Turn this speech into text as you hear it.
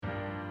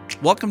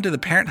Welcome to the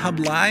Parent Hub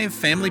Live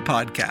Family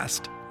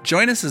Podcast.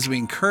 Join us as we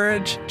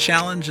encourage,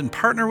 challenge, and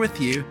partner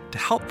with you to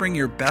help bring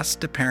your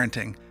best to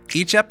parenting.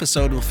 Each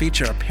episode will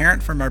feature a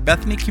parent from our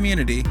Bethany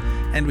community,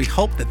 and we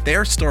hope that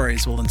their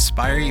stories will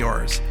inspire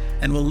yours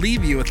and will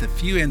leave you with a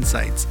few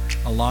insights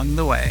along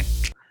the way.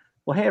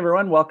 Well, hey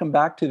everyone, welcome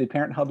back to the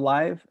Parent Hub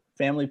Live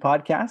Family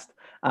Podcast.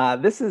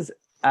 This is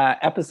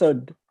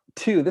episode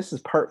 2. This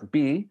is part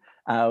B.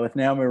 With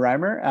Naomi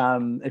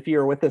Reimer. If you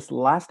were with us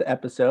last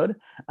episode,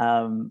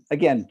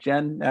 again,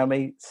 Jen,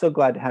 Naomi, so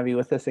glad to have you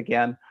with us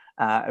again.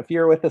 If you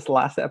were with us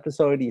last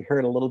episode, you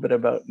heard a little bit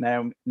about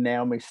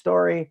Naomi's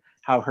story,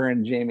 how her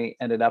and Jamie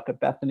ended up at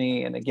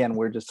Bethany. And again,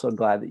 we're just so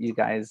glad that you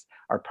guys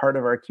are part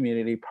of our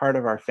community, part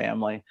of our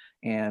family.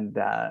 And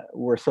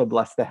we're so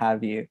blessed to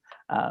have you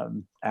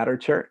at our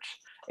church.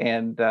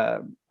 And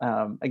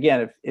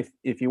again,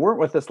 if you weren't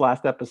with us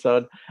last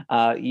episode,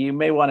 you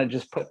may want to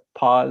just put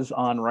pause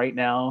on right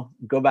now,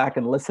 go back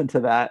and listen to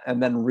that,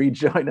 and then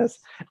rejoin us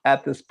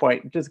at this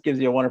point. It just gives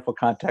you a wonderful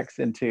context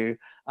into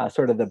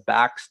sort of the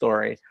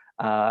backstory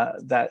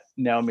that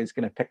Naomi's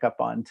going to pick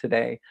up on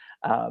today.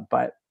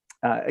 But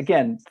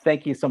again,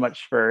 thank you so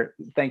much for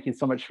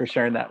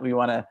sharing that. We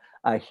want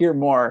to hear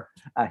more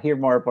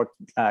of what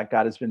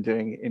God has been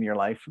doing in your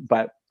life.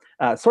 But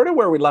sort of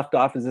where we left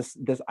off is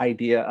this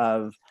idea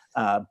of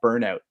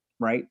burnout,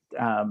 right?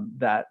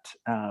 That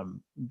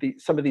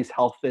some of these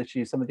health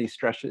issues, some of these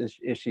stress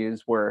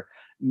issues were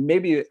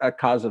maybe a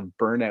cause of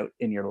burnout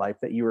in your life,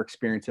 that you were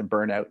experiencing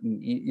burnout.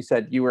 And you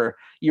said you were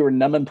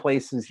numb in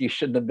places you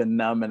shouldn't have been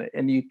numb.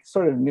 And you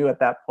sort of knew at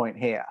that point,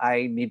 hey,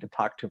 I need to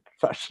talk to a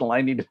professional. I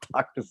need to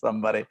talk to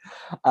somebody.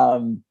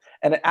 And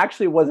it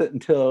actually wasn't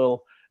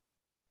until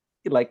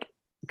like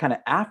kind of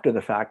after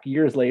the fact,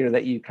 years later,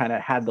 that you kind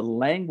of had the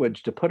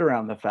language to put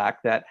around the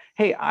fact that,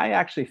 hey, I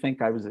actually think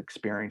I was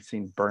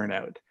experiencing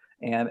burnout.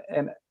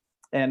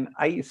 And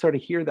I sort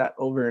of hear that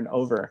over and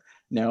over,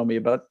 Naomi,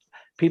 about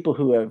people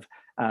who have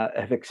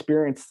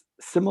experienced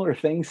similar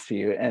things to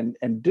you and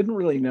didn't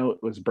really know it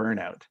was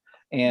burnout.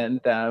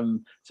 And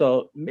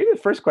so maybe the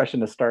first question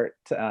to start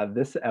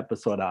this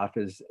episode off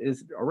is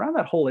around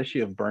that whole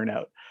issue of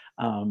burnout.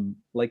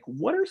 Like,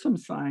 what are some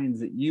signs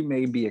that you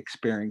may be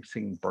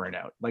experiencing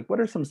burnout? Like, what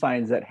are some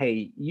signs that,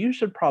 hey, you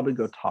should probably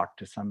go talk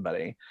to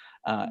somebody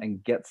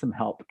and get some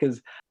help?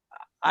 Because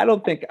I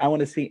don't think I want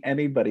to see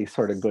anybody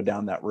sort of go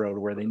down that road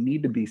where they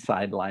need to be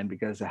sidelined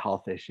because of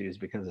health issues,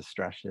 because of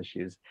stress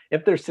issues.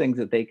 If there's things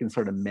that they can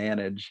sort of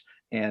manage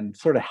and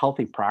sort of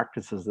healthy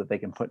practices that they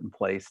can put in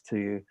place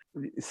to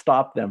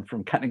stop them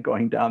from kind of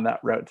going down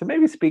that road. So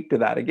maybe speak to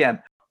that again.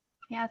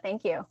 Yeah,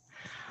 thank you.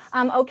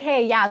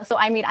 Okay, yeah. So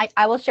I mean,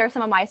 I will share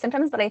some of my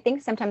symptoms, but I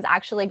think symptoms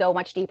actually go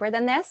much deeper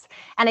than this.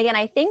 And again,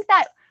 I think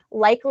that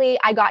likely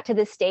I got to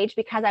this stage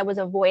because I was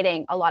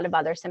avoiding a lot of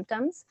other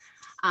symptoms.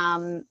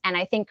 And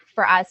I think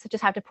for us,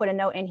 just have to put a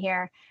note in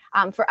here.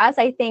 For us,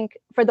 I think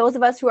for those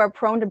of us who are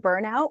prone to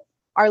burnout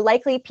are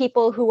likely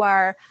people who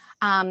are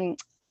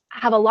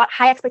have a lot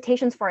high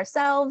expectations for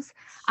ourselves,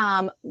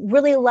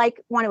 really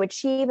want to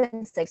achieve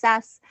and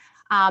success.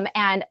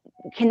 And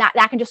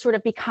that can just sort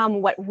of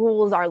become what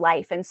rules our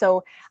life. And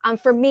so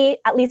for me,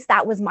 at least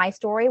that was my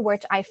story,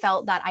 which I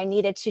felt that I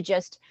needed to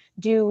just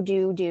do.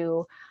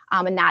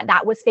 And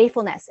that was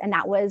faithfulness. And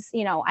that was,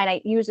 and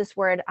I use this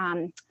word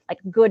like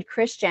good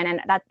Christian,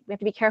 and that we have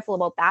to be careful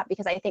about that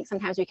because I think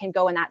sometimes we can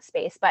go in that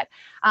space. But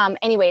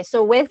anyway,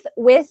 so with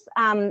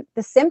the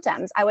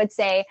symptoms, I would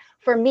say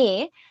for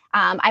me,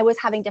 I was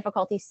having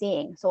difficulty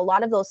seeing. So a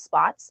lot of those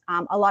spots,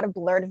 a lot of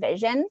blurred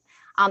vision.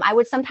 I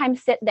would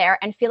sometimes sit there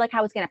and feel like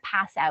I was going to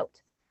pass out.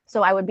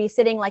 So I would be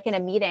sitting like in a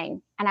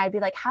meeting and I'd be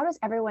like, how does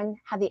everyone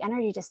have the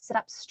energy to sit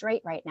up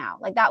straight right now?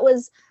 Like that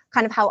was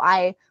kind of how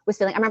I was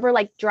feeling. I remember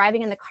like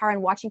driving in the car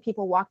and watching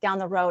people walk down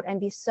the road and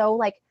be so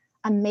like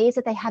amazed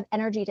that they have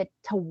energy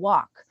to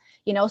walk,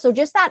 So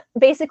just that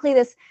basically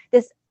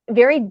this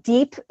very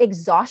deep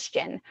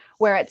exhaustion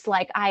where it's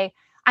like,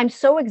 I'm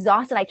so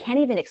exhausted. I can't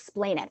even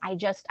explain it.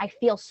 I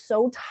feel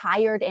so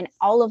tired in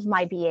all of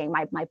my being,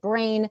 my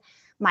brain,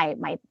 my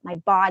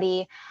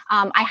body.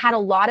 I had a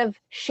lot of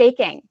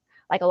shaking,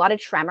 like a lot of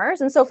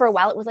tremors. And so for a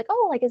while it was like,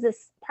 oh, like, is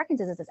this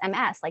Parkinson's? Is this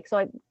MS? Like,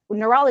 so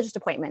neurologist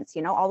appointments,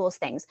 all those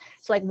things.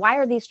 So like, why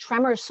are these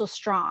tremors so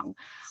strong?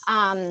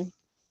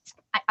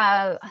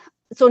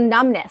 So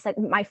numbness, like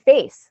my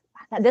face,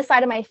 this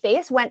side of my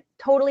face went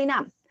totally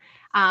numb.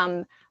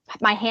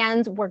 My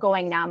hands were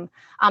going numb.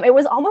 It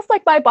was almost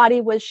like my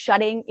body was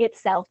shutting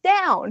itself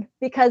down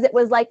because it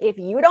was like, if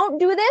you don't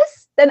do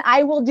this, then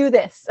I will do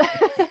this.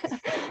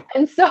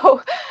 And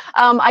so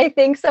I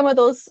think some of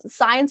those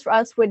signs for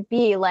us would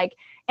be like,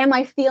 am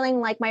I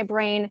feeling like my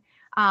brain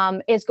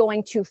is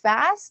going too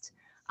fast?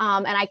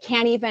 And I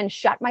can't even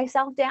shut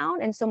myself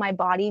down. And so my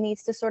body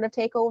needs to sort of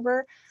take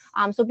over.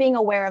 So being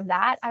aware of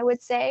that, I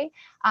would say.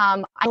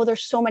 I know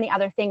there's so many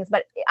other things,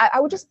 but I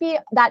would just be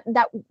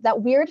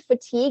that weird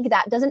fatigue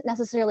that doesn't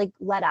necessarily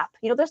let up.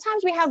 There's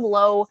times we have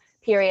low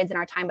periods in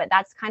our time, but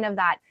that's kind of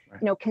that,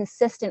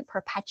 consistent,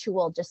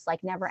 perpetual, just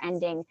like never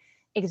ending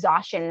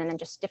exhaustion and then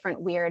just different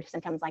weird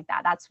symptoms like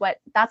that.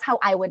 That's how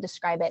I would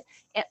describe it,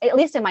 at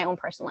least in my own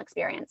personal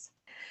experience.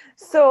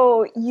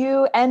 So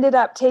you ended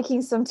up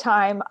taking some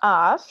time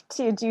off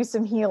to do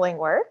some healing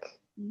work.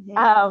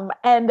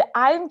 And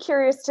I'm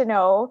curious to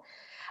know,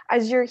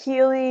 as you're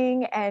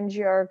healing and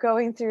you're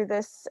going through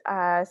this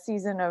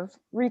season of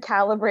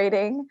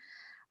recalibrating,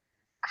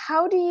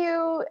 how do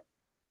you,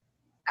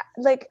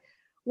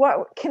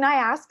 what can I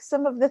ask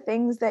some of the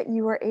things that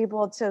you were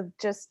able to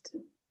just,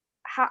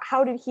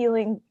 how did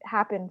healing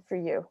happen for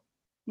you?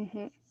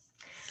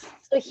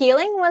 So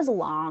healing was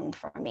long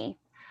for me.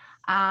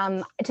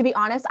 To be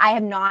honest, I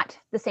am not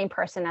the same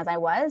person as I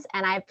was,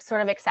 and I've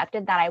sort of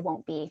accepted that I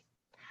won't be.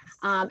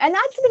 And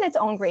that's been its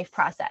own grief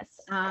process.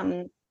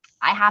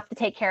 I have to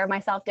take care of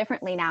myself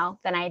differently now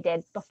than I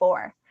did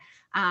before.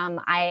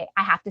 I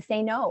have to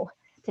say no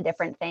to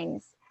different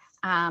things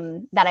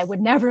that I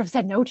would never have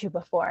said no to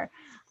before.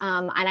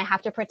 And I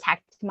have to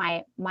protect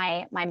my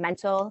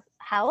mental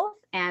health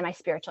and my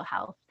spiritual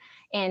health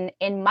in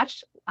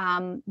much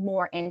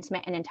more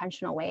intimate and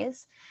intentional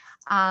ways.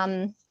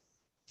 I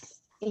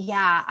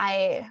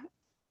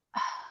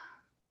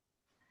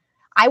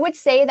would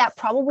say that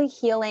probably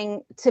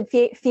healing to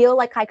feel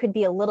like I could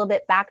be a little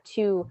bit back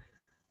to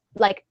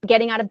like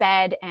getting out of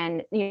bed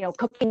and,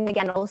 cooking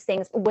again, those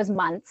things was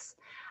months.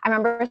 I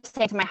remember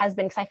saying to my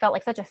husband, because I felt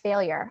like such a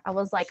failure. I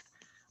was like,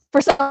 for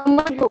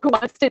someone who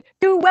wants to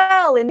do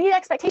well and meet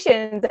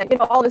expectations and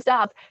all this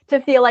stuff, to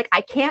feel like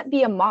I can't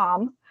be a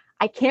mom,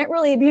 I can't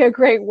really be a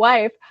great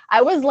wife.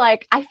 I was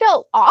like, I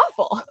felt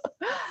awful.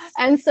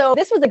 And so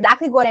this was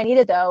exactly what I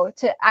needed, though,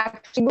 to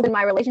actually move in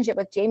my relationship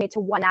with Jamie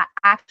to one that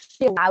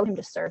actually allowed him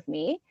to serve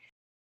me.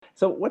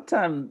 So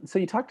so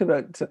you talked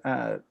about,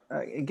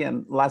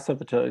 again, last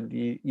episode,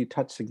 you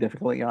touched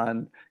significantly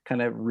on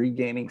kind of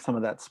regaining some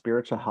of that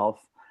spiritual health.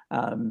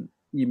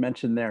 You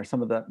mentioned there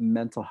some of the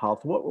mental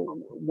health.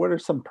 What are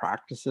some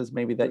practices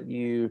maybe that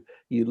you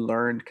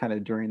learned kind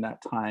of during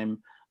that time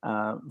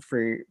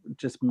for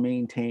just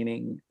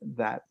maintaining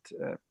that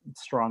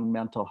strong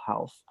mental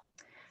health?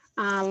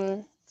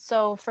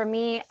 So for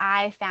me,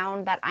 I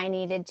found that I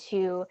needed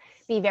to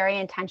be very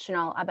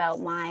intentional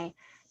about my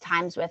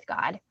times with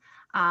God.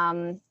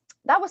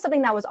 That was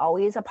something that was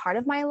always a part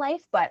of my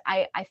life, but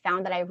I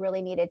found that I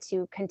really needed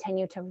to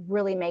continue to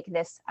really make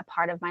this a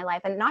part of my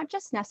life, and not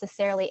just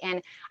necessarily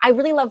in, I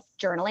really love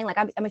journaling. Like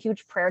I'm a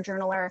huge prayer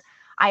journaler.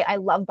 I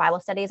love Bible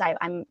studies.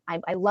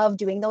 I love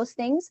doing those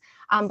things.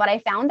 But I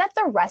found that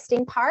the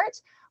resting part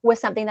was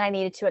something that I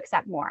needed to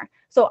accept more.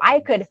 So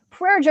I could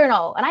prayer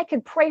journal and I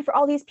could pray for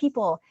all these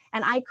people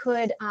and I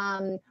could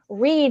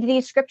read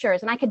these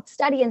scriptures and I could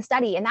study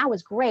and that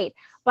was great.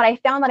 But I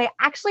found that I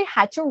actually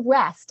had to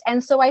rest.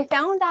 And so I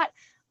found that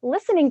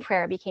listening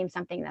prayer became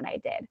something that I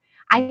did.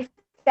 I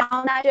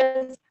found that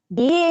just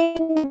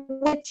being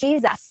with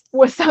Jesus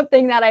was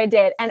something that I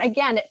did. And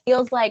again, it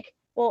feels like,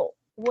 well,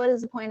 what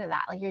is the point of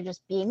that? Like, you're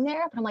just being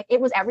there. But I'm like,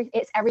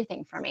 it's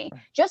everything for me.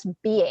 Just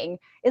being.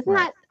 Isn't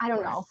that, I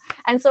don't know.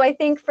 And so I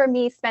think for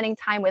me, spending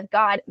time with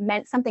God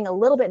meant something a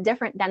little bit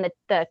different than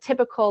the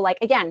typical, like,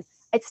 again,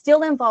 it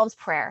still involves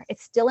prayer. It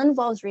still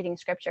involves reading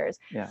scriptures.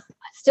 Yeah. It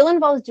still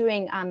involves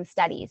doing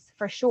studies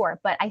for sure.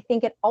 But I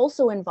think it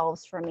also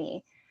involves for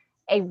me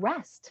a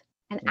rest,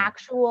 an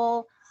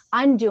actual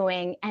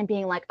undoing and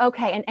being like,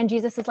 okay. And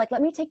Jesus is like,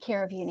 let me take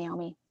care of you,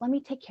 Naomi. Let me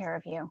take care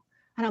of you.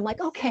 And I'm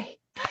like, okay,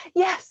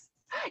 yes.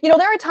 There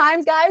are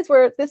times, guys,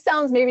 where this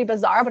sounds maybe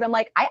bizarre, but I'm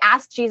like, I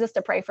asked Jesus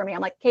to pray for me.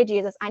 I'm like, okay,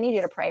 Jesus, I need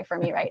you to pray for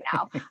me right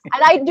now. And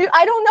I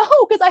don't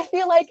know, because I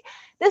feel like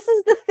this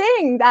is the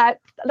thing that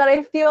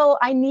I feel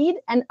I need.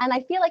 And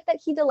I feel like that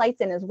he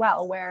delights in as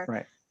well,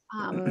 where,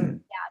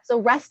 so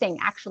resting.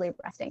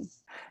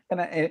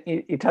 And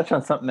you touched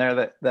on something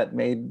there that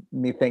made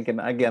me think, and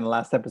again,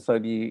 last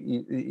episode,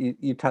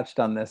 you touched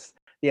on this,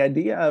 the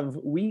idea of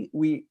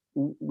we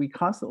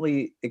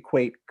constantly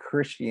equate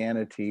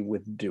Christianity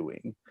with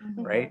doing,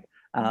 right?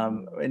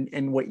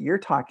 And what you're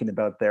talking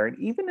about there, and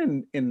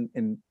even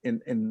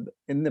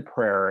in the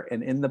prayer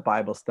and in the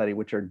Bible study,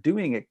 which are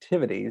doing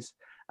activities,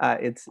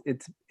 it's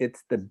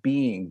the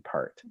being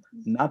part,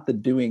 not the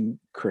doing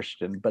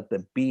Christian, but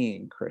the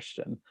being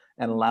Christian,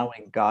 and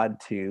allowing God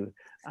to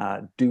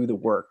do the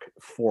work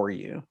for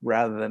you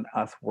rather than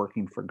us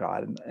working for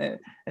God.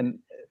 And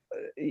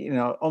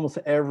almost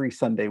every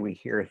Sunday we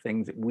hear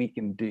things that we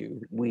can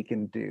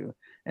do.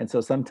 And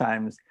so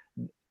sometimes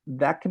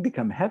that can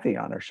become heavy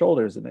on our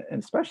shoulders. And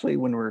especially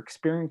when we're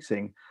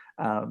experiencing,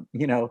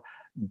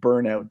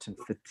 burnout and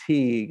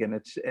fatigue. And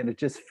it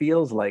just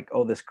feels like,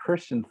 oh, this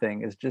Christian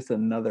thing is just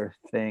another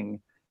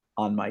thing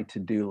on my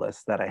to-do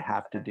list that I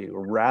have to do,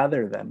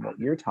 rather than what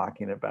you're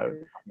talking about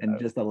and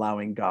just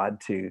allowing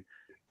God to,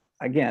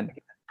 again,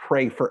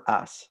 pray for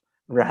us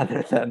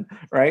rather than,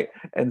 right?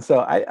 And so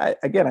I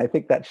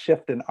think that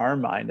shift in our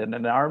mind and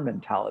in our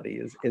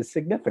mentality is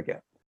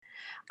significant.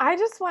 I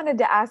just wanted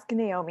to ask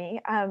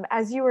Naomi,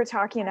 as you were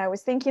talking, I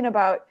was thinking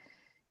about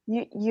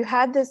you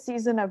had this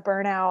season of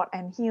burnout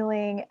and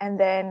healing, and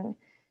then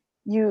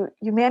you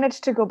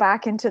managed to go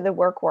back into the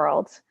work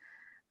world.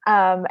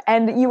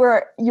 And you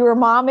were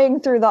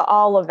momming through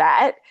all of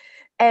that.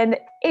 And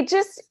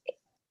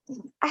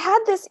I had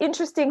this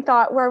interesting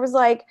thought where I was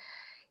like,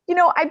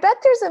 I bet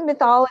there's a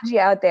mythology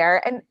out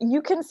there, and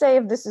you can say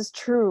if this is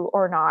true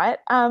or not.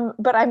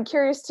 But I'm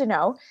curious to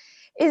know,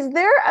 is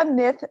there a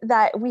myth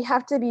that we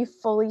have to be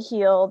fully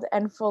healed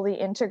and fully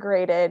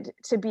integrated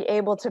to be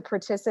able to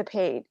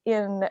participate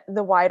in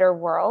the wider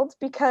world?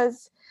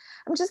 Because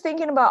I'm just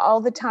thinking about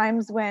all the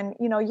times when,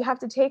 you have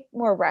to take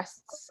more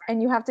rests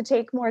and you have to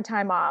take more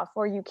time off,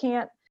 or you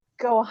can't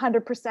go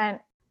 100%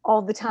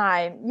 all the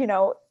time.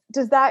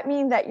 Does that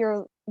mean that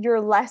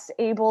you're less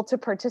able to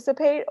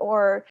participate?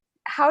 Or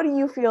how do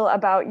you feel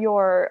about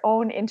your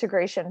own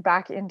integration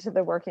back into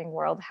the working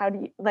world? How do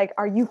you,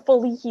 are you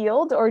fully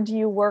healed, or do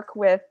you work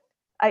with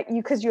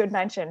because you had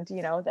mentioned,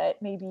 that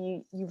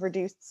maybe you've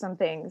reduced some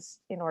things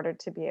in order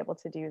to be able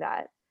to do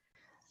that?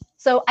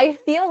 So I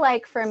feel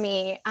like for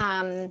me,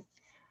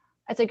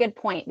 it's a good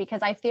point,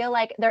 because I feel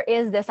like there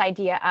is this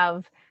idea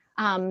of,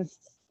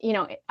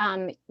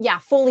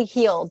 fully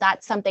healed.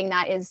 That's something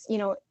that is,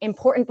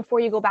 important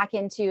before you go back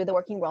into the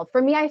working world.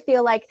 For me, I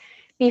feel like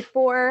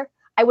before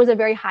I was a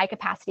very high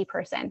capacity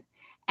person,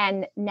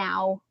 and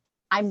now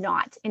I'm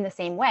not in the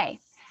same way.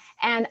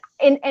 And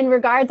in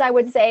regards, I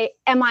would say,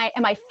 am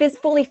I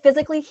fully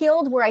physically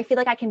healed where I feel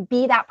like I can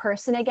be that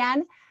person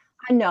again?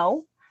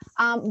 No.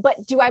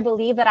 But do I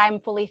believe that I'm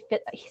fully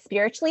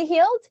spiritually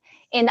healed,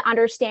 in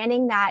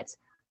understanding that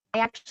I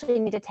actually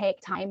need to take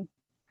time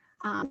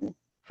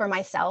for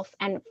myself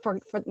and for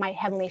my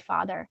Heavenly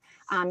Father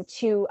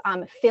to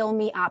fill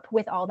me up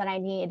with all that I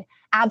need?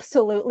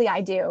 Absolutely, I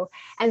do.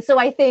 And so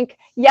I think,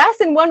 yes,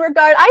 in one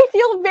regard, I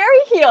feel very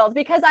healed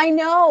because I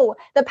know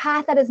the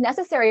path that is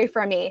necessary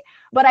for me.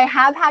 But I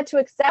have had to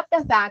accept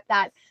the fact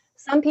that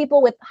some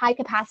people with high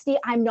capacity,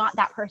 I'm not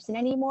that person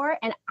anymore.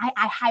 And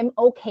I'm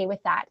okay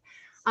with that.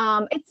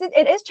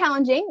 It is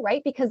challenging,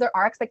 right? Because there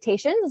are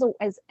expectations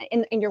as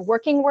in your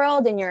working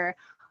world, in your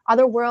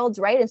other worlds,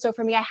 right? And so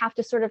for me, I have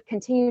to sort of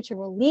continue to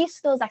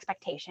release those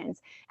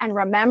expectations and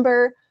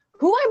remember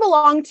who I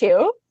belong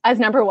to as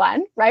number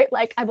one, right?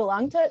 Like I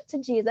belong to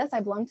Jesus, I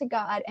belong to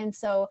God. And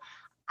so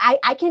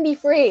I can be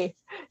free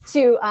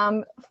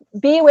to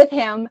be with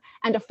him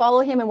and to follow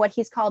him and what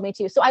he's called me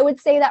to. So I would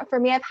say that for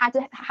me, I've had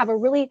to have a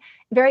really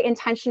very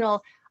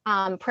intentional,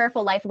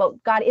 prayerful life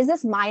about, God, is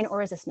this mine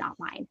or is this not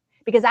mine?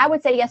 Because I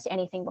would say yes to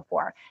anything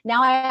before.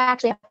 Now I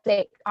actually have to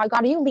say, oh,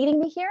 God, are you leading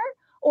me here?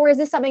 Or is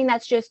this something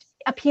that's just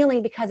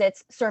appealing because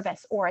it's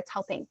service or it's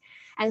helping?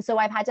 And so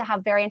I've had to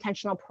have very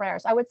intentional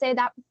prayers. I would say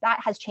that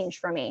has changed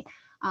for me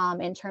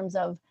in terms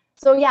of,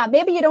 so yeah,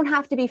 maybe you don't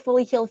have to be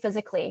fully healed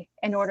physically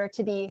in order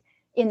to be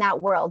in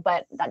that world.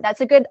 But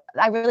that's a good,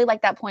 I really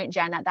like that point,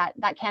 Jen,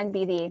 that can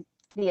be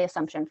the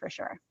assumption for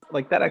sure.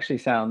 Like that actually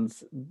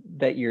sounds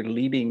that you're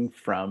leading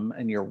from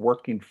and you're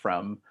working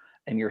from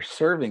and you're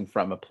serving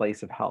from a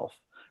place of health,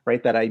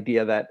 right? That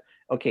idea that,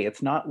 okay,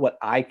 it's not what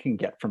I can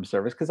get from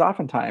service. Because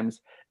oftentimes,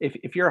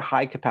 if you're a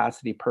high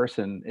capacity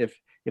person,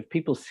 if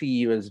people see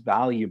you as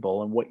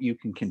valuable and what you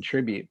can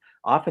contribute,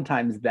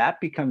 oftentimes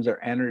that becomes our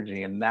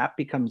energy and that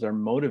becomes our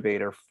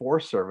motivator for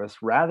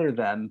service, rather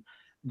than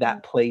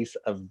that place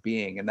of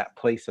being and that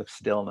place of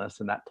stillness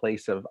and that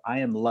place of I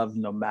am loved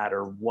no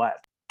matter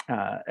what.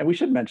 And we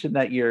should mention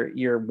that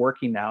you're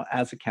working now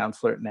as a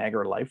counselor at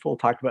Niagara Life. We'll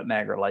talk about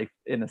Niagara Life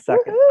in a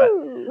second.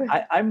 Woo-hoo!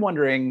 But I'm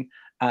wondering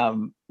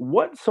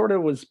what sort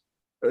of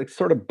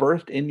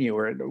birthed in you,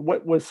 or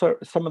what was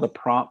some of the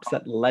prompts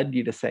that led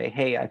you to say,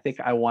 hey, I think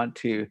I want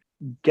to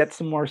get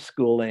some more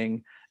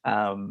schooling,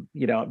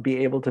 be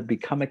able to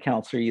become a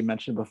counselor. You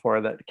mentioned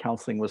before that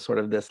counseling was sort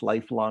of this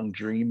lifelong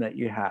dream that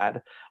you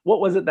had. What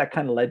was it that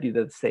kind of led you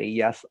to say,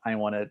 yes, I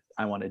want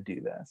to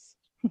do this?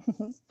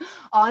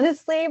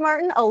 Honestly,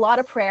 Martin, a lot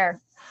of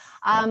prayer.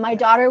 My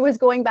daughter was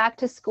going back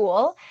to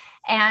school,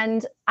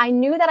 and I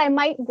knew that I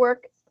might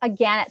work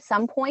again at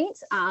some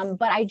point.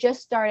 But I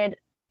just started.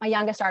 My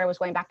youngest daughter was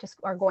going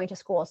to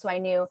school, so I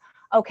knew,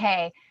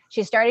 okay,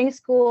 she's starting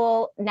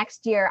school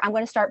next year. I'm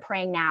going to start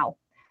praying now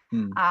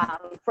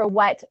for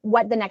what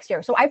the next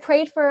year. So I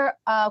prayed for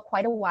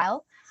quite a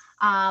while.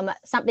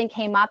 Something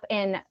came up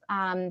in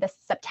the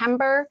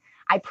September.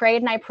 I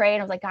prayed and I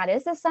was like, God,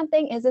 is this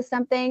something? Is this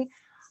something?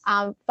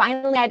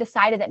 Finally, I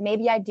decided that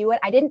maybe I'd do it.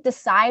 I didn't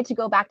decide to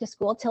go back to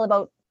school till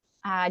about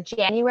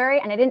January,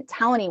 and I didn't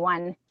tell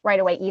anyone right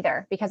away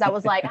either, because I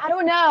was like, I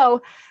don't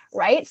know,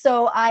 right?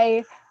 So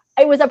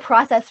it was a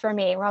process for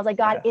me where I was like,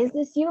 God, is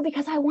this you?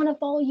 Because I want to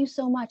follow you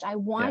so much. I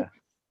want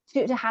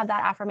to have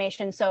that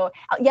affirmation. So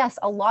yes,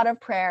 a lot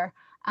of prayer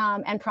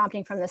and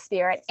prompting from the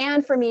Spirit.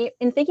 And for me,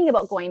 in thinking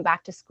about going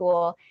back to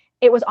school,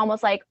 it was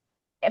almost like,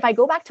 if I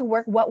go back to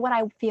work, what would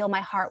I feel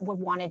my heart would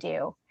want to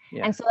do?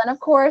 Yeah. And so then, of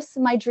course,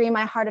 my dream,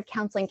 my heart of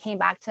counseling came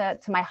back to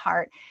my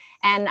heart.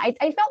 And I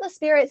felt the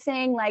Spirit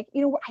saying, like,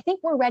 I think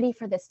we're ready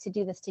for this, to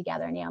do this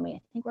together, Naomi.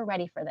 I think we're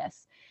ready for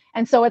this.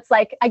 And so it's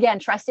like, again,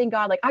 trusting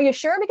God, like, are you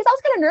sure? Because I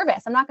was kind of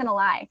nervous. I'm not going to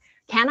lie.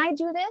 Can I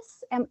do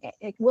this?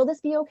 Will this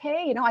be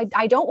okay?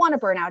 I don't want to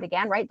burn out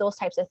again, right? Those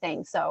types of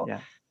things. So,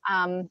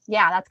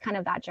 that's kind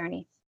of that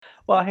journey.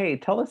 Well, hey,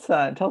 tell us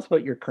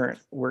about your current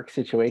work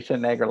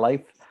situation, Niagara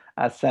Life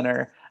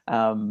Center.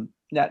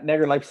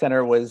 Niagara Life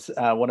Center was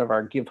one of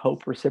our Give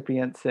Hope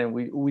recipients, and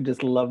we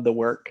just love the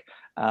work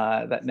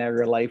that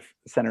Niagara Life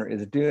Center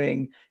is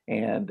doing.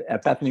 And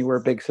at Bethany, we're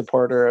a big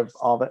supporter of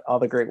all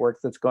the great work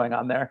that's going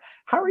on there.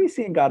 How are you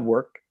seeing God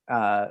work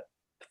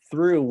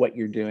through what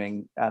you're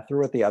doing,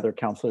 through what the other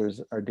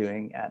counselors are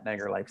doing at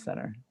Niagara Life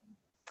Center?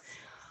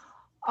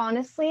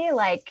 Honestly,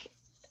 like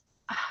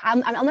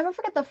I'll never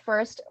forget the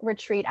first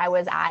retreat I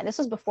was at. This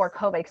was before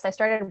COVID because I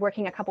started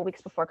working a couple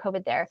weeks before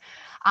COVID there.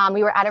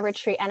 We were at a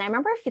retreat and I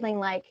remember feeling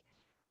like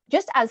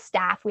just as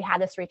staff, we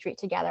had this retreat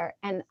together.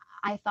 And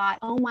I thought,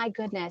 oh my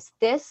goodness,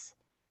 this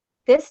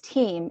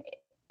team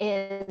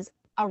is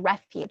a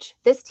refuge.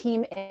 This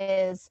team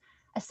is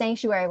a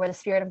sanctuary where the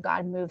Spirit of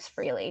God moves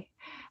freely.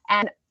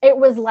 And it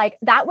was like,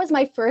 that was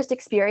my first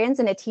experience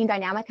in a team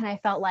dynamic. And I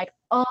felt like,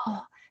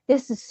 oh,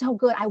 this is so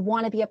good. I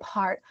want to be a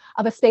part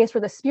of a space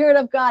where the Spirit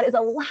of God is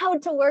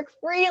allowed to work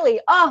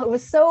freely. Oh, it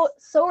was so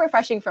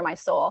refreshing for my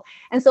soul.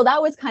 And so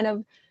that was kind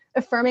of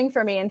affirming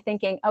for me and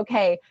thinking,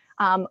 okay,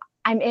 I'm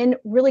in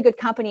really good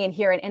company in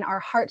here and in our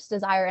heart's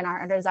desire and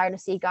our desire to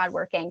see God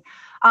working.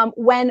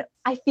 When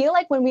I feel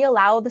like when we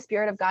allow the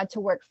Spirit of God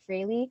to work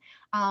freely,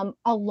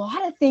 a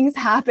lot of things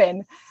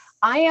happen.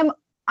 I'm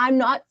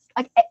not,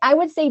 like, I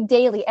would say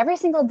daily, every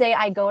single day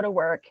I go to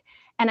work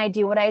and I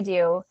do what I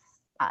do.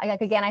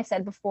 Like, again, I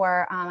said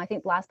before, I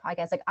think the last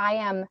podcast, like I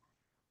am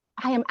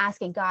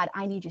asking God,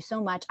 I need you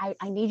so much.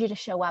 I need you to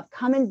show up.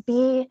 Come and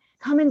be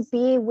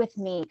with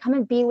me. Come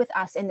and be with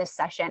us in this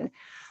session.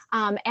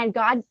 And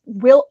God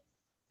will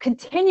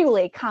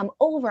continually come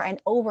over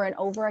and over and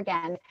over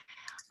again.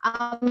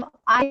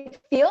 I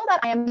feel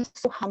that I am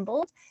so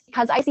humbled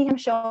because I see him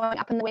showing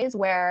up in the ways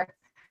where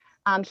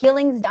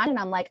healing's done. And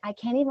I'm like, I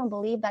can't even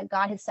believe that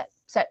God has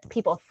set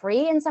people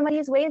free in some of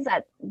these ways.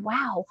 That,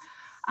 wow.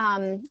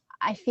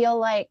 I feel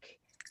like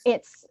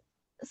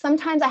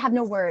sometimes I have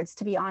no words,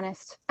 to be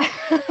honest.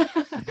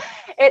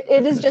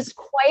 It is just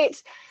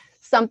quite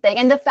something.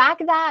 And the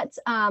fact that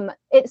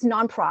it's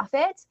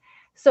nonprofit,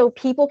 so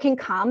people can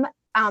come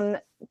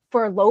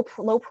for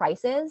low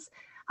prices,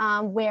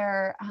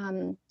 where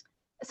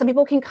some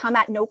people can come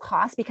at no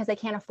cost because they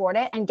can't afford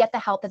it and get the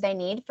help that they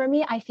need. For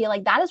me, I feel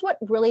like that is what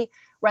really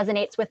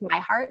resonates with my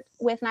heart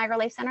with Niagara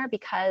Life Center,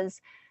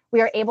 because we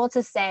are able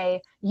to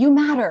say, you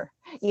matter,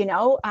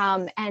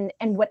 and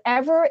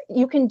whatever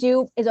you can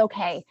do is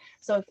okay.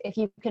 So if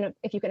you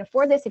can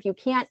afford this, if you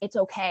can't, it's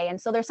okay. And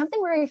so there's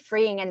something very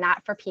freeing in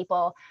that for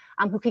people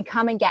who can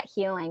come and get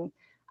healing.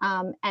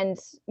 And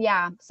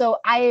yeah, so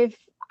I've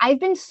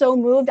been so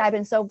moved. I've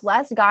been so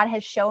blessed. God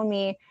has shown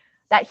me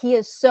that he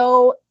is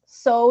so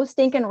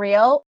stinking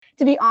real.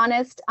 To be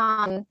honest,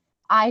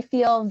 I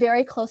feel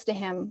very close to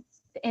him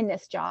in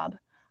this job.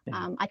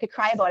 I could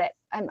cry about it.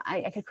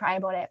 I could cry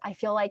about it. I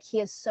feel like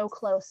he is so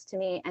close to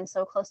me and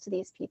so close to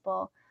these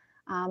people.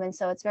 And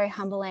so it's very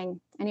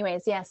humbling.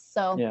 Anyways, yes.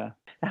 So yeah.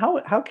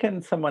 How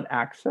can someone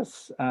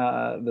access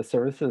the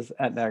services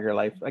at Niagara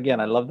Life? Again,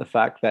 I love the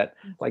fact that,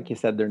 like you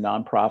said, they're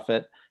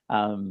nonprofit.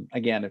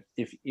 Again,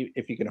 if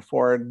you can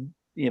afford,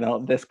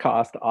 this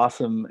cost,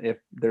 awesome. If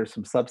there's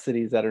some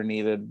subsidies that are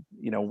needed,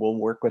 we'll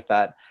work with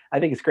that. I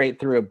think it's great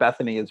through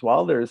Bethany as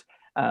well. There's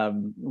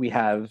we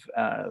have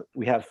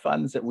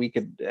funds that we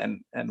could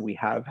and we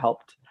have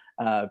helped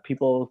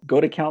people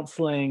go to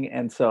counseling.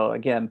 And so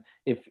again,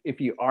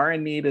 if you are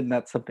in need and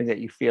that's something that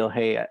you feel,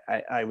 hey,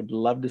 I would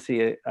love to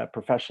see a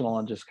professional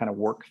and just kind of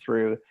work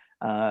through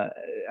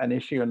an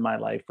issue in my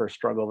life or a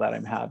struggle that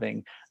I'm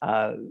having,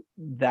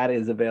 that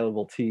is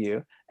available to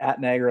you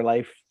at Niagara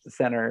Life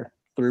Center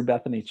through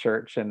Bethany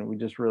Church. And we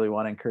just really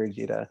want to encourage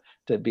you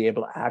to be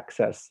able to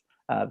access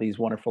these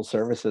wonderful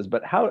services.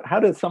 But how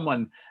does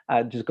someone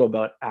just go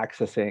about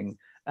accessing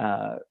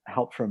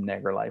help from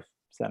Niagara Life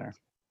Center?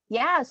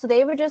 Yeah, so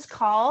they would just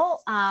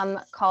call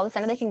the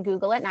center. They can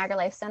Google it, Niagara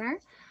Life Center,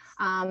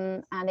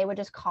 and they would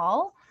just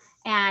call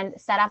and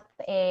set up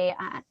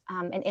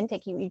an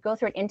intake. You go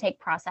through an intake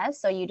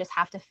process, so you just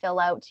have to fill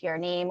out your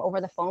name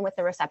over the phone with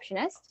the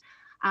receptionist,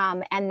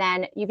 and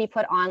then you'd be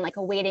put on like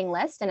a waiting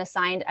list and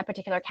assigned a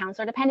particular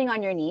counselor depending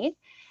on your need.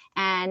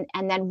 And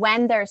then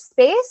when there's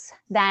space,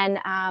 then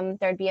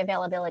there'd be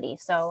availability.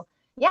 So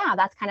yeah,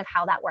 that's kind of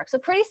how that works. So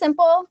pretty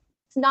simple.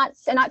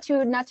 It's not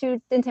too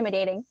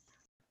intimidating.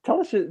 Tell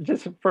us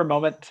just for a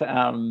moment,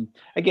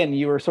 again,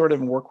 you were sort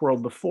of in work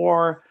world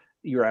before,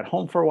 you were at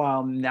home for a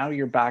while, now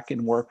you're back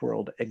in work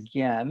world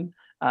again.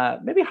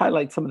 Maybe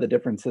highlight some of the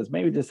differences,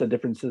 maybe just the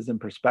differences in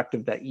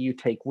perspective that you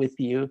take with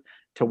you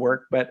to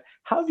work. But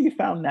how have you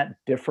found that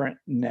different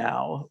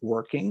now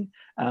working,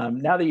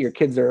 now that your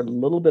kids are a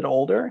little bit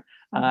older?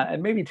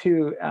 And maybe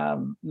too,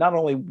 not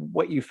only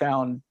what you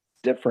found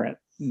different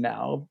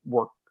now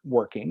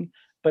working,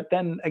 but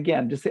then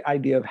again, just the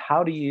idea of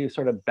how do you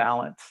sort of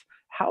balance,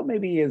 how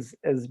maybe as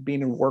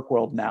being in work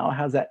world now,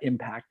 how's that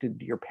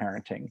impacted your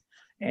parenting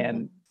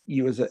and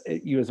you as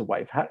a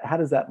wife? How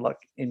does that look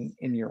in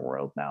your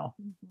world now?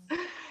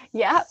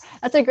 Yeah,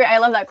 I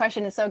love that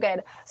question. It's so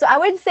good. So I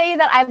would say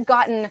that I've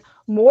gotten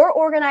more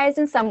organized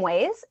in some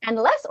ways and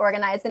less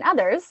organized in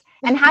others,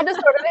 and had to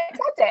sort of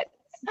accept it.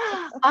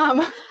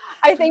 Um,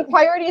 I think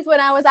priorities when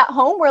I was at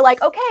home were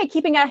like, okay,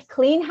 keeping a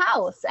clean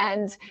house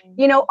and,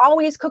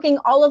 always cooking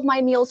all of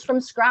my meals from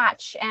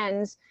scratch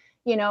and,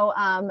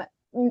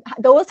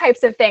 those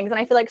types of things. And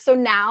I feel like, so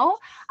now,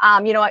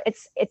 I'm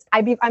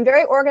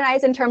very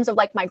organized in terms of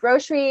like my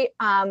groceries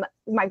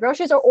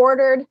are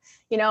ordered,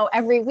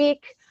 every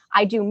week.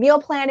 I do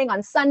meal planning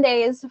on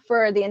Sundays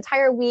for the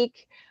entire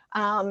week.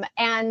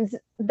 And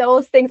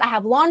those things, I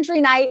have laundry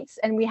nights,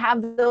 and we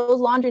have those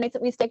laundry nights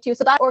that we stick to.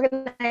 So that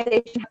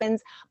organization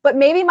happens, but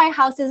maybe my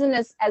house isn't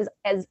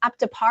as up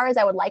to par as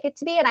I would like it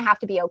to be. And I have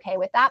to be okay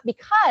with that,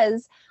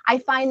 because I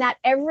find that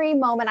every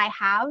moment I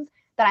have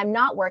that I'm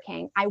not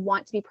working, I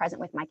want to be present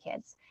with my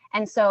kids.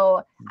 And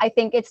so I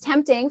think it's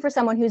tempting for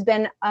someone who's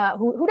been,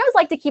 who does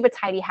like to keep a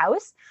tidy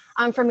house,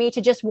 for me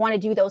to just want to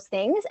do those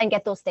things and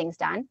get those things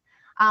done.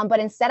 But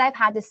instead I've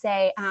had to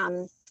say,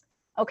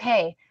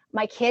 okay,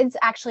 my kids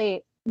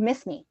actually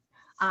miss me.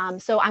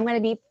 So I'm going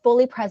to be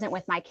fully present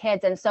with my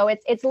kids. And so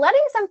it's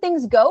letting some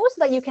things go so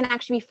that you can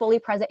actually be fully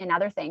present in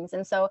other things.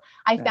 And so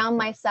I found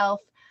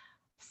myself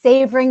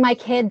savoring my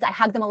kids. I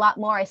hug them a lot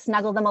more. I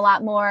snuggle them a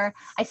lot more.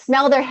 I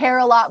smell their hair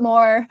a lot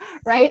more,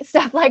 right?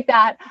 Stuff like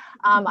that.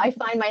 I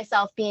find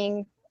myself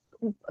being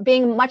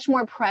much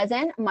more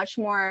present, much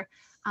more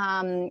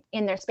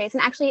in their space.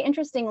 And actually,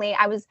 interestingly,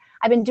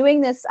 I've been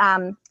doing this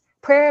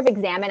prayer of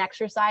examine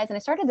exercise, and I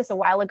started this a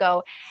while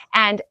ago.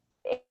 And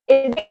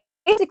it's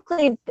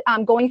basically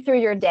going through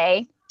your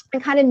day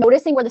and kind of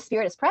noticing where the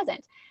Spirit is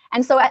present.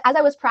 And so as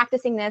I was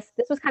practicing this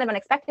was kind of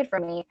unexpected for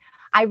me.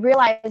 I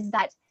realized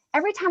that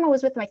every time I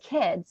was with my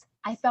kids,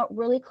 I felt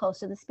really close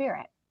to the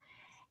Spirit.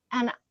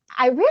 And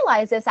I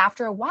realized this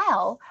after a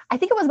while. I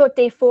think it was about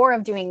day 4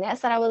 of doing this,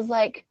 that I was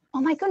like,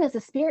 oh my goodness,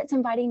 the Spirit's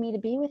inviting me to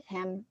be with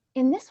him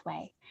in this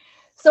way.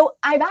 So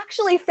I've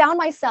actually found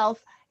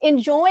myself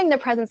enjoying the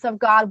presence of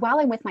God while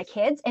I'm with my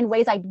kids in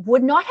ways I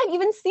would not have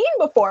even seen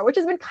before, which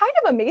has been kind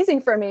of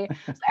amazing for me.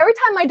 So every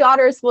time my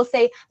daughters will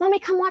say, Mommy,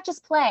 come watch us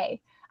play,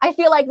 I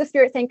feel like the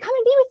Spirit saying, come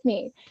and be with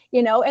me,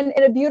 and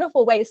in a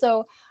beautiful way.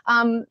 So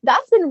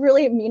that's been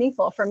really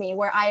meaningful for me,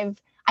 where I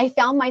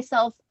found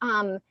myself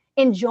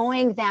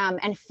enjoying them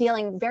and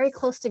feeling very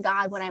close to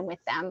God when I'm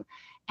with them,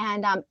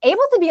 and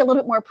able to be a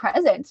little bit more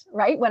present,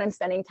 right, when I'm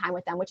spending time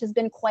with them, which has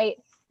been quite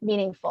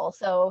meaningful.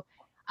 So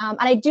and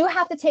I do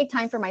have to take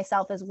time for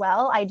myself as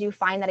well. I do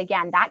find that,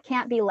 again, that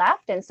can't be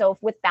left. And so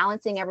with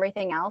balancing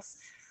everything else,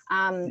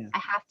 I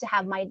have to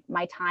have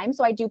my time.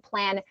 So I do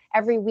plan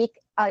every week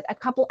a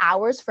couple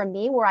hours for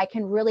me where I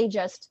can really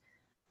just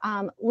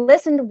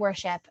listen to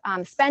worship,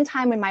 spend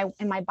time in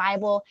my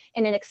Bible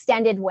in an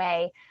extended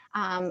way,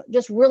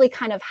 just really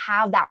kind of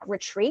have that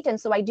retreat.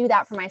 And so I do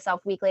that for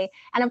myself weekly.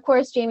 And of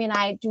course, Jamie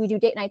and we do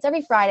date nights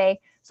every Friday.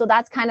 So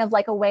that's kind of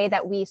like a way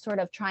that we sort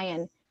of try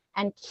and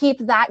keep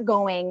that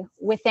going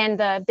within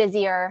the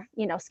busier,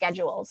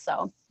 schedules.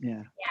 So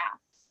yeah.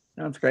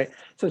 That's great.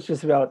 So it's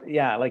just about,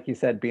 like you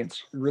said, being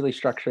really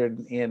structured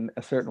in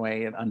a certain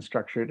way and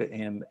unstructured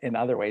in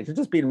other ways. It's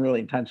just being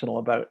really intentional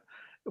about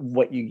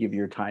what you give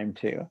your time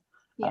to.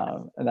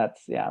 And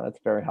that's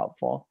very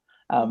helpful.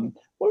 What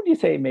would you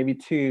say maybe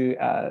to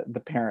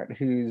the parent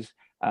who's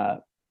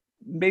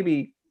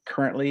maybe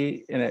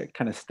currently in a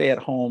kind of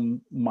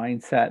stay-at-home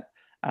mindset,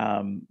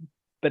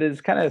 but is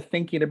kind of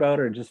thinking about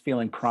or just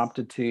feeling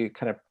prompted to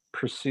kind of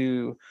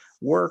pursue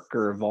work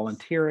or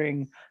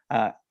volunteering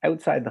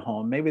outside the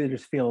home? Maybe they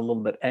just feel a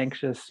little bit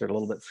anxious or a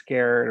little bit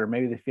scared, or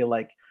maybe they feel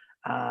like,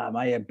 am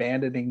I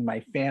abandoning my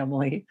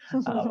family,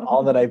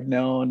 all that I've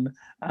known?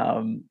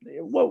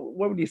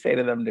 What would you say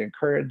to them to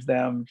encourage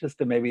them, just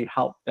to maybe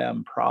help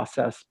them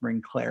process,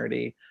 bring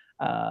clarity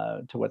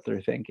to what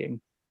they're thinking?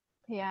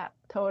 Yeah,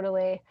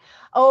 totally.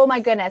 Oh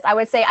my goodness. I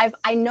would say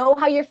I know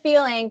how you're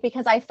feeling,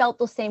 because I felt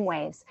those same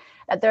ways,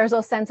 that there's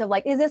a sense of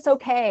like, is this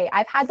okay?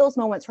 I've had those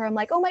moments where I'm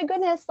like, oh my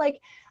goodness,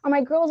 like, are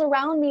my girls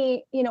around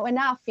me,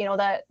 enough?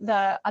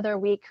 The other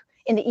week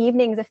in the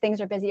evenings, if things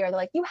are busier, they're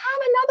like, you have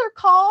another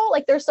call?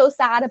 Like, they're so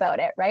sad about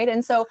it. Right.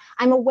 And so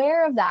I'm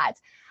aware of that.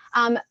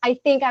 I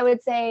think I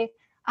would say,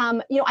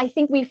 I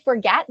think we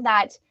forget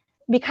that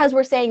because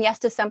we're saying yes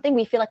to something,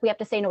 we feel like we have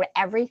to say no to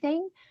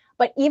everything.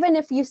 But even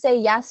if you say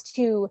yes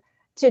to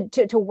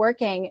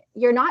working,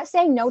 you're not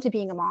saying no to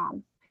being a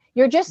mom.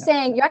 You're just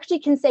saying, you actually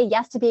can say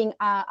yes to being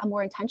a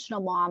more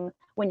intentional mom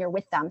when you're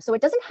with them. So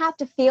it doesn't have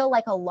to feel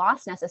like a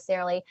loss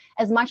necessarily,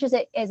 as much as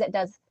it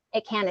does.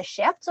 It can a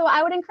shift. So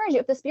I would encourage you,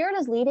 if the Spirit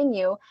is leading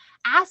you,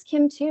 ask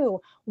him too,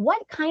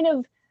 what kind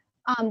of,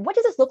 what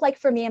does this look like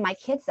for me and my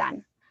kids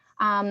then?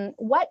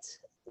 What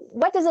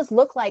does this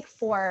look like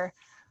for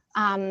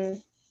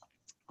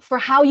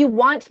how you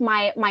want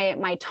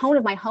my tone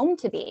of my home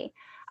to be?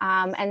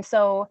 And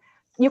so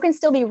you can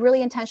still be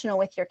really intentional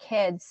with your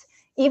kids,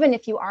 even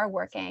if you are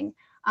working.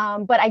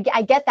 But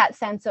I get that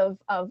sense of,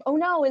 oh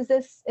no, is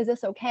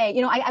this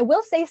okay? I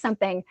will say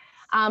something.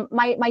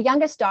 My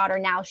youngest daughter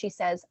now, she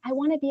says, I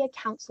want to be a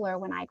counselor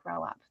when I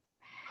grow up.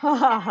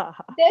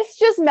 This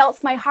just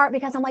melts my heart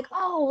because I'm like,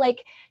 oh,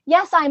 like,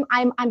 yes,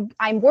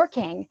 I'm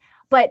working,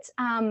 but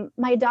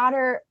my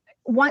daughter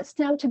wants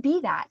now to be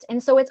that.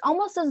 And so it's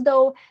almost as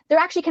though there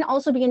actually can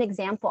also be an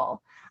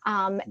example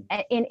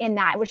in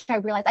that, which I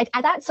realized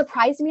that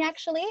surprised me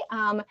actually.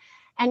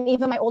 And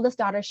even my oldest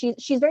daughter,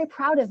 she's very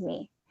proud of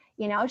me.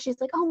 You know, she's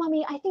like, oh,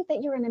 mommy, I think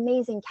that you're an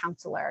amazing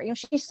counselor. You know,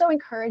 she's so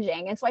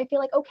encouraging. And so I feel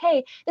like,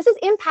 okay, this is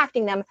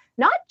impacting them,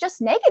 not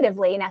just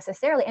negatively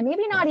necessarily, and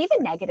maybe not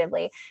even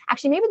negatively.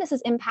 Actually, maybe this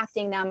is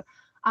impacting them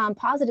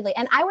positively.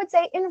 And I would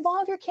say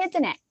involve your kids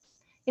in it.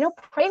 You know,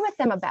 pray with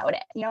them about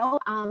it. You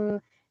know,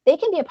 they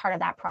can be a part of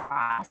that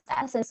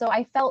process. And so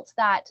I felt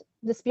that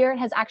the Spirit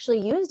has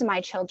actually used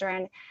my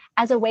children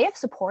as a way of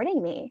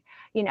supporting me,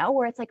 you know,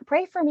 where it's like,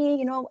 pray for me,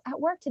 you know, at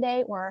work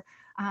today, or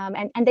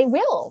and they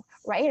will,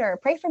 right? Or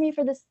pray for me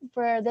for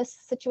this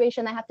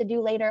situation I have to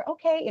do later.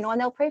 Okay, you know, and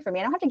they'll pray for me.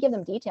 I don't have to give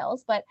them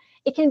details, but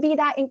it can be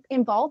that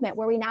involvement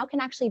where we now can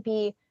actually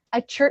be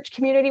a church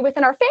community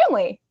within our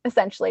family,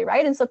 essentially,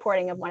 right? And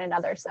supporting of one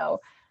another.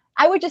 So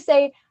I would just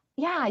say,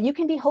 yeah, you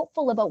can be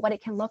hopeful about what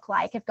it can look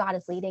like if God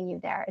is leading you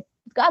there.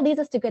 God leads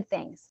us to good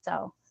things.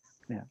 So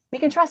yeah, we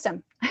can trust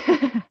him.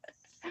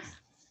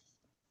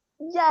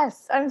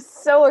 Yes, I'm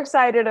so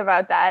excited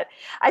about that.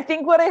 I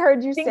think what I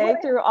heard you say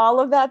through all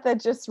of that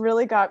just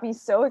really got me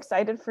so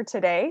excited for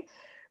today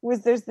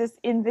was there's this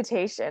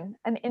invitation,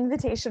 an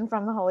invitation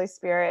from the Holy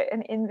Spirit,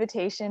 an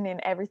invitation in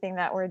everything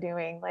that we're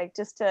doing, like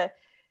just to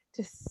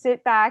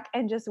sit back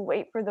and just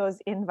wait for those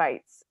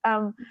invites.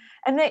 And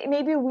that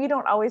maybe we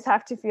don't always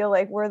have to feel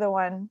like we're the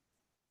one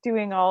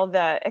doing all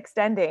the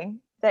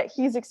extending, that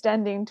he's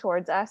extending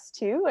towards us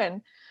too.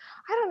 And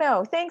I don't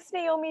know. Thanks,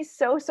 Naomi,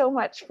 so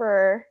much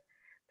for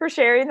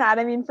sharing that.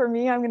 I mean, for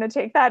me, I'm going to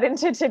take that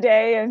into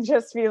today and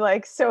just be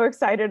like so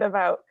excited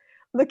about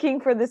looking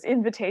for this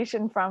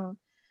invitation from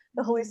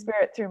the Holy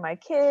Spirit through my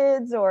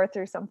kids or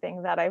through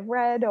something that I've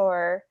read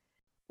or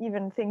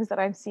even things that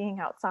I'm seeing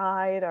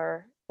outside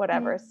or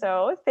whatever.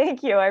 So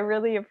thank you. I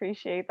really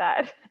appreciate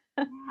that.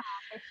 Yeah,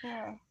 for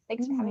sure.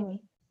 Thanks for having me.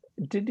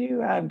 Did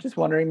you, I'm just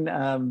wondering,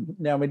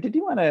 Naomi, did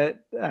you want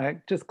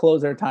to just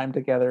close our time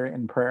together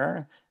in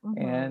prayer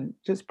and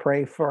just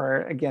pray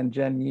for, again,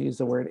 Jen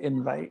used the word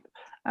invite.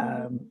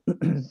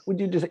 Would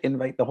you just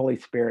invite the Holy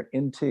Spirit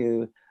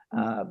into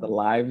the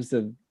lives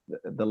of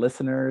the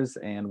listeners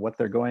and what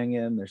they're going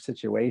in, their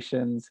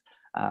situations,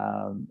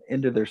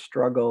 into their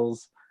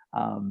struggles?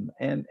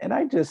 And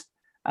I just,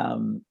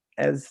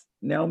 as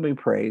Naomi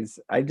prays,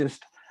 I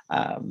just,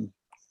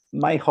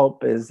 my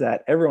hope is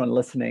that everyone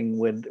listening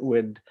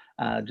would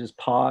just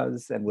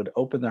pause and would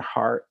open their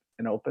heart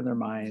and open their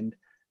mind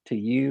to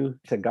you,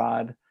 to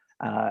God,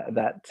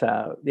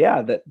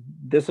 that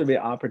this would be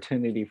an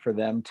opportunity for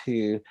them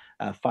to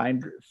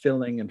find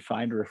filling and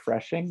find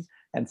refreshing.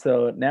 And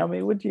so,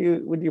 Naomi, would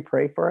you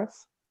pray for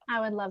us? I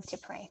would love to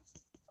pray.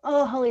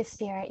 Oh, Holy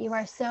Spirit, you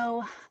are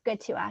so good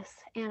to us.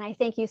 And I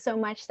thank you so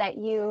much that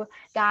you,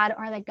 God,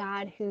 are the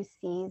God who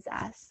sees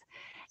us.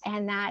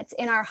 And that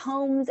in our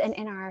homes and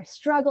in our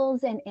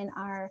struggles and in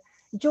our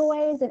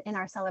joys and in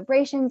our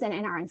celebrations and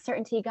in our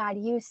uncertainty, God,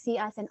 you see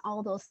us in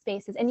all those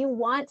spaces and you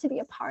want to be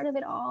a part of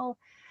it all.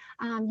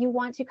 You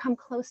want to come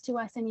close to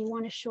us and you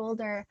want to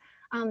shoulder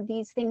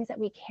these things that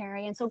we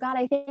carry. And so, God,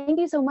 I thank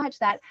you so much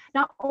that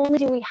not only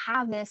do we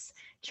have this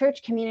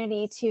church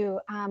community to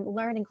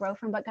learn and grow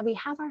from, but God, we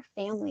have our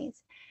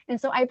families. And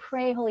so I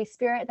pray, Holy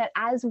Spirit, that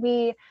as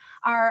we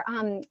are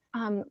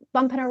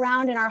bumping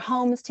around in our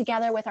homes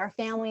together with our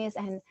families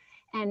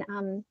and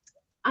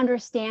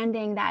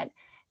understanding that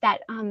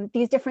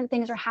these different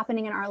things are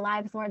happening in our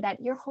lives, Lord, that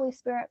your Holy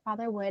Spirit,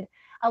 Father, would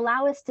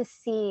allow us to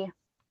see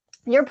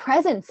your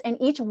presence in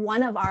each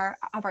one of our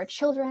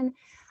children,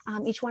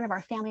 each one of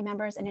our family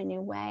members in a new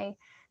way.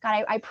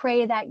 God, I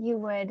pray that you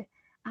would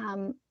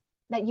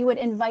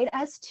invite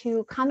us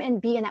to come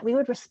and be, and that we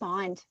would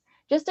respond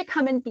just to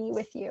come and be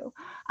with you.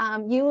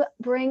 You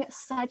bring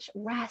such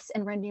rest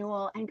and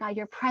renewal, and God,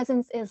 your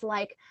presence is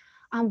like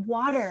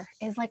water,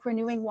 is like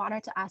renewing water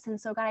to us. And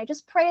so, God, I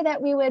just pray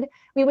that we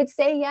would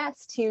say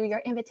yes to your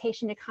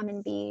invitation to come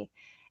and be.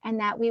 And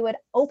that we would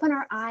open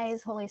our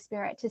eyes, Holy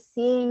Spirit, to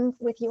seeing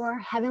with your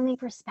heavenly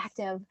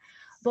perspective,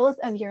 both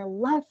of your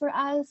love for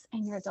us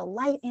and your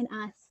delight in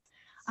us,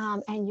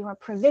 and your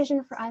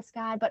provision for us,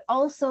 God, but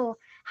also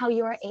how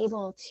you are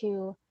able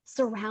to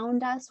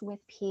surround us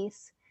with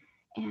peace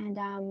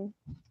and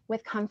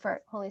with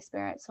comfort, Holy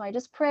Spirit. So I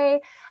just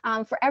pray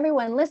for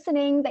everyone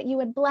listening that you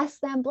would bless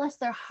them, bless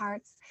their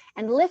hearts,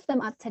 and lift them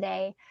up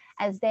today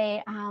as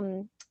they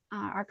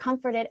are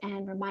comforted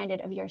and reminded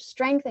of your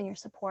strength and your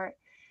support.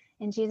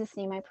 In Jesus'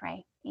 name I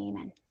pray.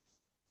 Amen.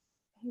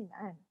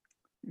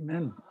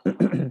 Amen.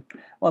 Amen.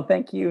 Well,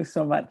 thank you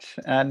so much,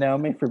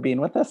 Naomi, for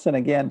being with us. And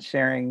again,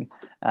 sharing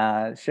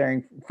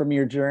from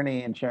your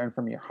journey and sharing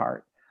from your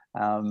heart.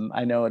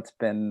 I know it's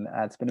been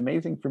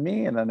amazing for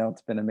me, and I know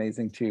it's been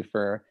amazing too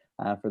for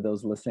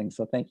those listening.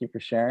 So thank you for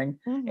sharing.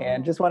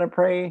 And just want to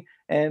pray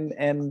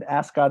and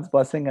ask God's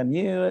blessing on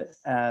you,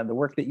 the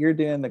work that you're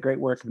doing, the great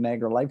work of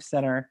Niagara Life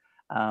Centre.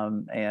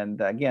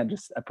 And again,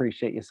 just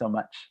appreciate you so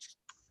much.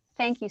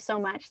 Thank you so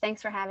much.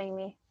 Thanks for having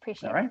me.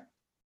 Appreciate All right.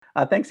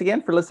 Thanks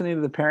again for listening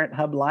to the Parent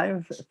Hub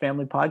Live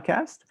Family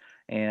Podcast,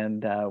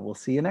 and we'll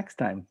see you next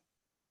time.